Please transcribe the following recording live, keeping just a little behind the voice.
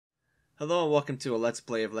Hello and welcome to a Let's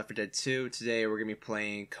Play of Left 4 Dead 2. Today we're going to be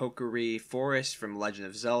playing Kokiri Forest from Legend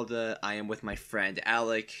of Zelda. I am with my friend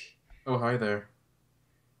Alec. Oh, hi there.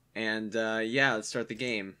 And yeah, let's start the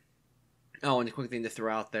game. Oh, and a quick thing to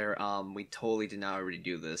throw out there, we totally did not already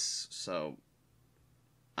do this, so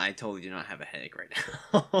I totally do not have a headache right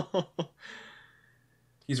now.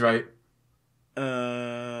 He's right.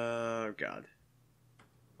 Oh god.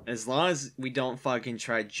 As long as we don't fucking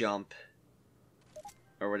try jump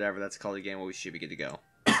or whatever that's called again, well, we should be good to go.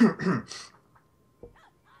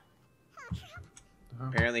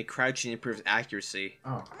 Apparently crouching improves accuracy.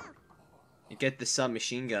 Oh. You get the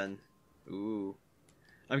submachine gun. Ooh.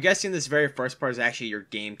 I'm guessing this very first part is actually your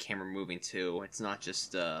game camera moving too. It's not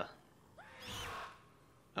just oh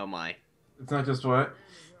my. It's not just what?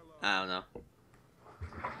 I don't know.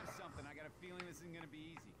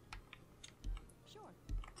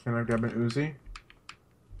 Can I grab an Uzi?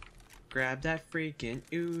 Grab that freaking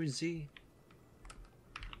Uzi.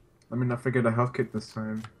 Let me not forget a health kit this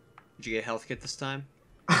time. Did you get a health kit this time?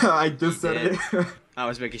 I just said it. I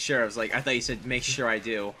was making sure. I was like, I thought you said make sure I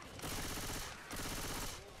do.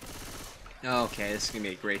 Okay, this is gonna be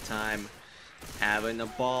a great time. Having a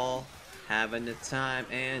ball, having the time,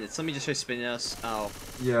 and it's, let me just try spinning us. Oh.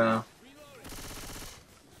 Yeah. No.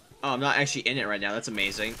 Oh, I'm not actually in it right now. That's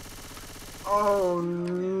amazing. Oh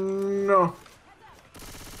no.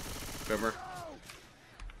 Boomer.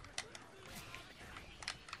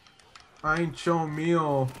 I ain't your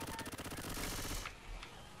meal.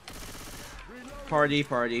 Party,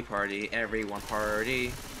 party, party. Everyone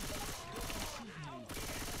party.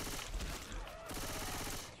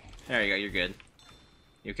 There you go. You're good.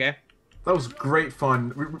 You okay? That was great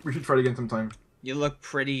fun. We should try it again sometime. You look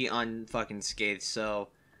pretty unfucking scathed, so...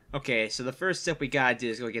 Okay, so the first step we gotta do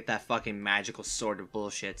is go get that fucking magical sword of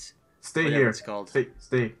bullshit. Stay Whatever here. it's called.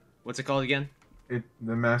 Stay. What's it called again? The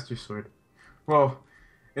Master Sword. Well,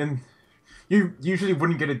 and you usually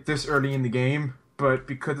wouldn't get it this early in the game, but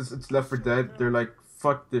because it's Left 4 Dead, they're like,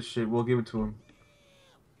 fuck this shit, we'll give it to him.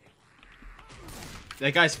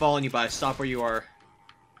 That guy's following you, but stop where you are.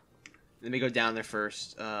 Let me go down there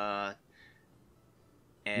first.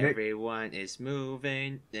 Everyone is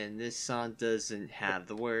moving, and this song doesn't have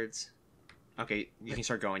the words. Okay, you can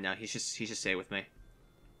start going now. He should stay with me.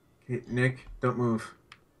 Okay, Nick, don't move.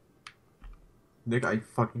 Nick, I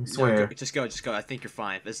fucking swear. No, just go. I think you're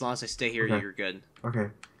fine. As long as I stay here, Okay. you're good. Okay.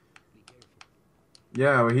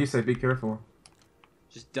 Yeah, well, he said be careful.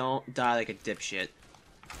 Just don't die like a dipshit.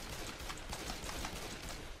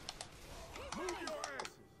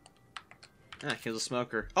 Ah, kill the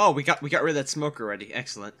smoker. Oh, we got rid of that smoker already.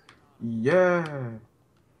 Excellent. Yeah.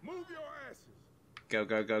 Move your asses.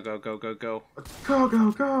 Go. Let's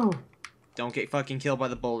go. Don't get fucking killed by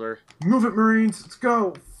the boulder. Move it, Marines. Let's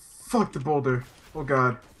go. Fuck the boulder. Oh,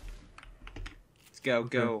 God. Let's go,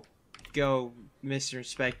 go, Mr.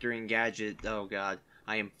 Inspector and Gadget. Oh god,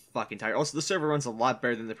 I am fucking tired. Also, the server runs a lot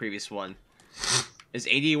better than the previous one. It's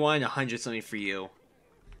 81, 100 something for you.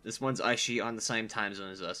 This one's actually on the same time zone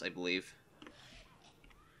as us, I believe.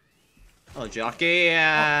 Oh, jockey!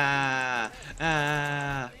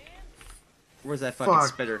 Where's that fucking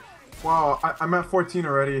spitter? Wow, I'm at 14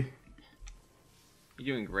 already.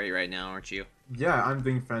 You're doing great right now, aren't you? Yeah, I'm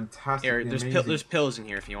doing fantastic. Here, there's pills in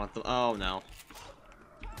here if you want them. Oh no.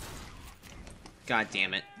 God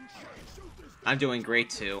damn it. I'm doing great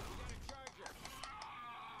too.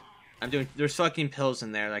 There's fucking pills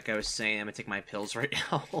in there, like I was saying. I'm gonna take my pills right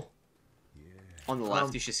now. On the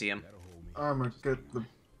left, you should see them. I'm gonna get the...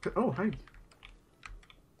 Oh, hi.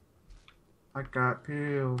 I got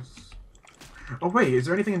pills. Oh, wait, is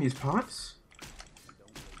there anything in these pots?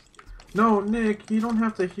 No, Nick, you don't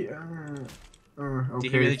have to heal. Okay,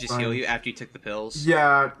 Did he really just fine. heal you after you took the pills?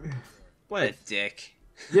 Yeah. What a dick.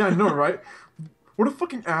 Yeah, I know, right? What a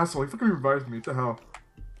fucking asshole. He fucking revived me. What the hell?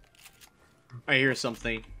 I hear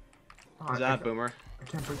something. Oh, Is that Boomer? I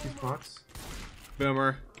can't break these pots.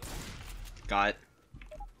 Boomer. Got it.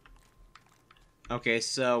 Okay,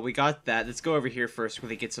 so we got that. Let's go over here first where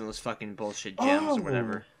they get some of those fucking bullshit gems or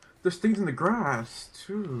whatever. There's things in the grass,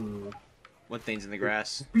 too. What things in the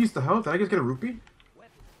grass? Piece the hell? Did I just get a rupee?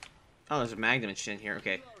 Oh, there's a magnum and shit in here.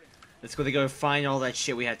 Okay. Let's quickly go find all that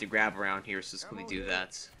shit we have to grab around here, so let's quickly do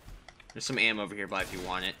that. There's some ammo over here, but if you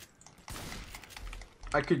want it.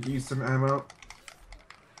 I could use some ammo.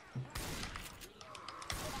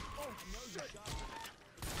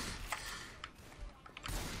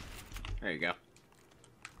 There you go.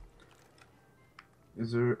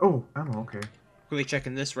 Is there... Oh, ammo, okay. Quickly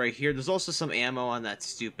checking this right here. There's also some ammo on that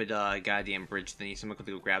stupid goddamn bridge thingy. Someone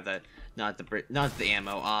quickly go grab that. Not the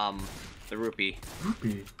ammo. The rupee.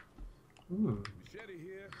 Rupee. Ooh.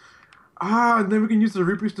 Ah, and then we can use the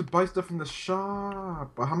rupees to buy stuff from the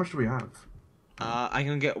shop. But how much do we have? I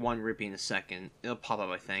can get 1 rupee in a second. It'll pop up,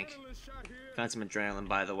 I think. Found some adrenaline,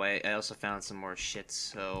 by the way. I also found some more shit,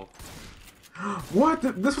 so... What?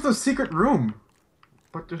 This was a secret room.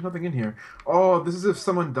 But there's nothing in here. Oh, this is if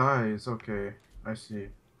someone dies. Okay, I see.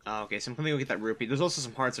 Oh, okay, so I'm gonna go get that rupee. There's also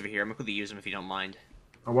some hearts over here. I'm gonna quickly use them if you don't mind.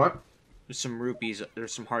 A what? There's some rupees.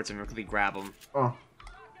 There's some hearts. I'm gonna quickly grab them. Oh.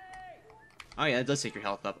 Oh yeah, it does take your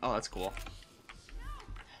health up. Oh, that's cool.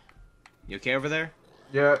 You okay over there?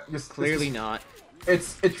 Yeah, just Clearly not.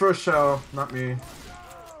 It's Rochelle, not me.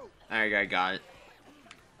 Alright, I got it.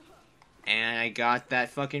 And I got that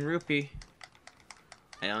fucking rupee.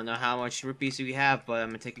 I don't know how much rupees we have, but I'm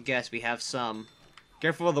gonna take a guess. We have some.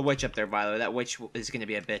 Careful of the witch up there, by the way. That witch is gonna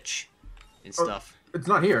be a bitch. And stuff. It's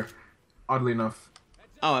not here, oddly enough.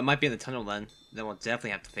 Oh, it might be in the tunnel then. Then we'll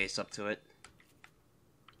definitely have to face up to it.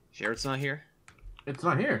 Sure it's not here? It's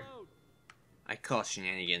not here. I call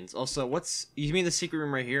shenanigans. Also, what's... You mean the secret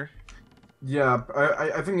room right here? Yeah,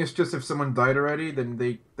 I think it's just if someone died already, then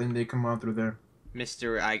they come out through there.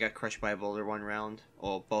 Mr. I got crushed by a boulder 1 round.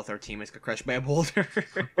 Oh, both our teammates got crushed by a boulder.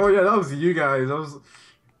 Oh yeah, that was you guys. That was.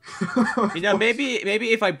 You know, maybe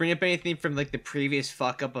if I bring up anything from like the previous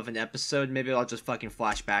fuck up of an episode, maybe I'll just fucking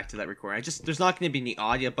flash back to that recording. There's not gonna be any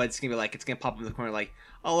audio, but it's gonna be like it's gonna pop up in the corner like,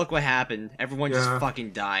 oh look what happened. Everyone just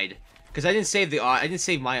fucking died. Because I didn't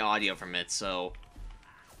save my audio from it, so.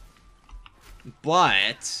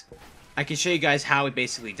 But I can show you guys how it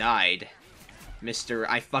basically died. Mr.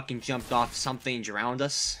 I fucking jumped off something and drowned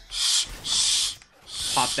us.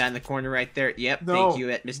 Pop that in the corner right there. Yep, No, thank you,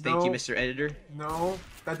 Mr. Editor. No,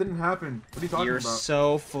 that didn't happen. What are you talking You're about?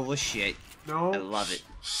 so full of shit. No. I love it.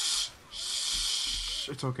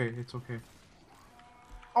 It's okay. It's okay.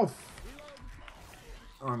 Oh.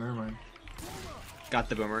 Oh, never mind. Got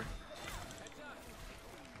the boomer.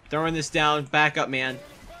 Throwing this down. Back up, man.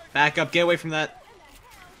 Back up. Get away from that.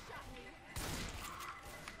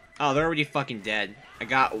 Oh, they're already fucking dead. I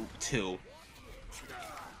got 2.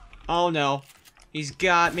 Oh no. He's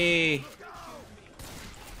got me.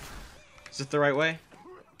 Is it the right way?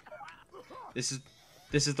 This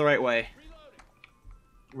is the right way.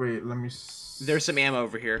 Wait, let me. There's some ammo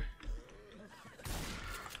over here.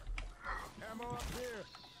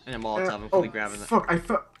 And a Molotov. I'm quickly grabbing that. Fuck! I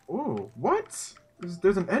felt. Oh, what?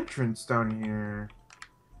 There's an entrance down here.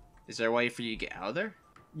 Is there a way for you to get out of there?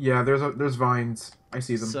 Yeah, there's vines. I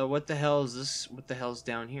see them. So what the hell is this? What the hell's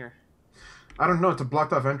down here? I don't know. It's a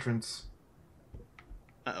blocked off entrance.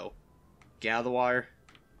 Uh-oh. Get out of the water.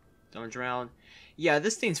 Don't drown. Yeah,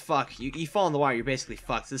 this thing's fucked. You fall in the water, you're basically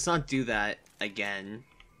fucked. Let's not do that again.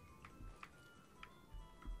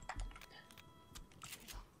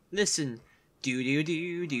 Listen. Do,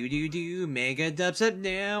 mega dubstep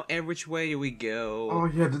now. And which way do we go? Oh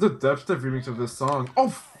yeah, there's a dubstep remix of this song. Oh!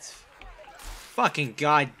 Fucking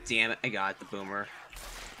goddamn it. I got the boomer.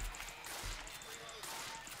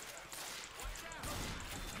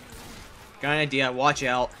 Got an idea. Watch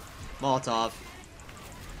out. Molotov.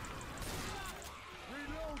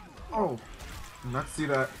 Oh! Not see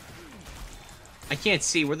that I can't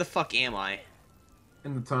see. Where the fuck am I?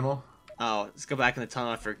 in the tunnel. Oh, let's go back in the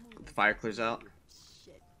tunnel after the fire clears out.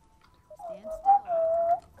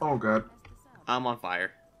 Oh god. I'm on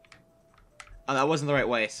fire. Oh, that wasn't the right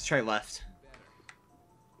way. Let's try left.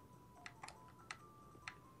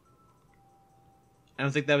 I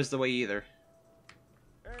don't think that was the way either.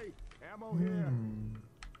 Hey, ammo here.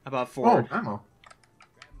 How about forward? Oh, ammo.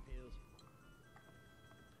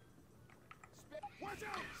 Watch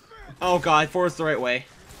out, spit. Oh god, forward's the right way.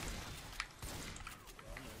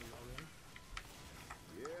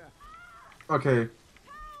 Okay.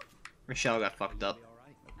 Rochelle got fucked up.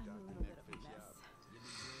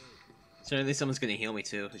 Certainly someone's gonna heal me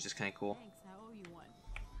too, which is kinda cool.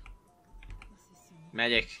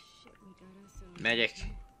 Medic. Medic.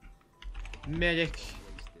 Medic.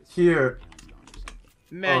 Here.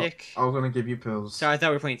 Medic. Oh, I was gonna give you pills. Sorry, I thought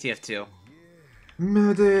we were playing TF2.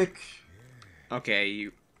 Medic. Okay,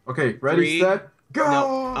 you... Okay, ready, 3. set, go!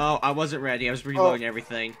 No. Oh, I wasn't ready. I was reloading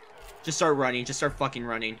everything. Just start running. Just start fucking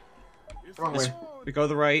running. Wrong way. We go to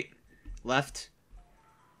the right. Left.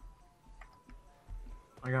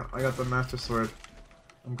 I got the master sword.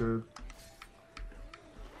 I'm good.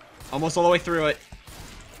 Almost all the way through it.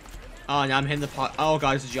 Oh, now I'm hitting the pot. Oh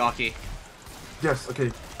god, it's a jockey. Yes,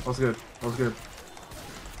 okay. That was good. That was good.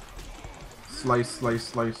 Slice, slice,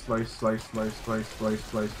 slice, slice, slice, slice, slice, slice,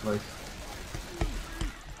 slice, slice.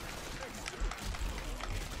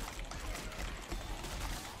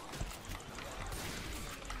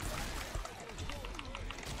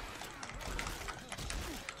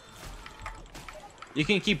 You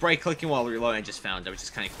can keep right-clicking while reloading, I just found it, which is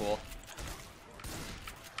kind of cool.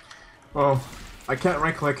 Well, I can't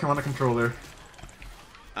right-click, I'm on a controller.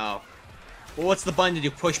 Oh. Well, what's the button to do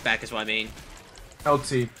pushback is what I mean.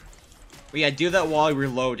 LT. Well, yeah, do that while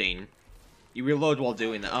reloading. You reload while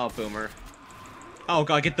doing that. Oh, boomer. Oh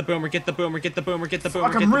god, get the boomer, get the boomer, get the boomer, get the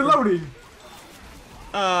boomer, Fuck, I'm reloading!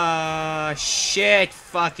 Shit,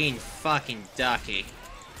 fucking ducky.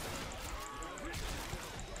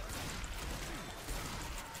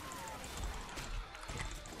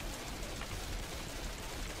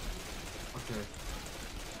 Okay.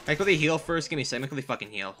 Can I quickly heal first? Give me a second, quickly fucking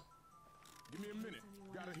heal. Give me a minute.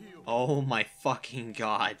 Gotta heal. Oh my fucking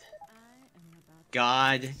god.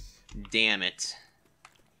 God damn it.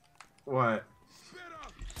 What?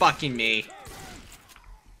 Fucking me.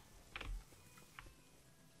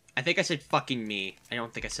 I think I said fucking me. I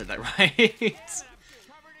don't think I said that right. Covered in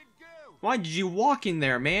goo. Why did you walk in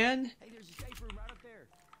there, man? Hey, there's a safe room right up there.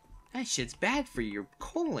 That shit's bad for your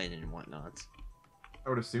colon and whatnot. I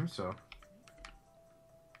would assume so.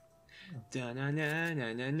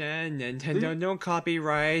 Nintendo, don't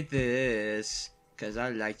copyright this. Cause I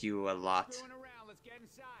like you a lot. Screwing around. Let's get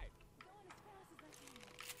inside.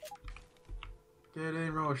 Get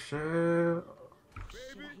in, Rochelle.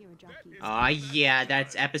 Ah, yeah,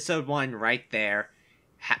 that's episode 1 right there.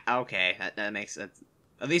 Okay, that makes sense.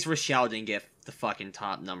 At least Rochelle didn't get the fucking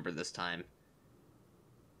top number this time.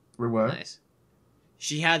 We're what? Nice.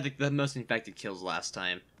 She had the most infected kills last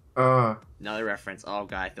time. Another reference. Oh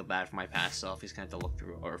god, I feel bad for my past self. He's gonna have to look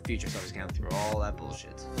through, or future self. He's gonna have to look through all that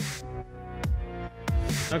bullshit.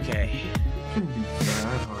 Okay. Shouldn't be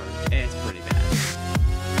that hard. It's pretty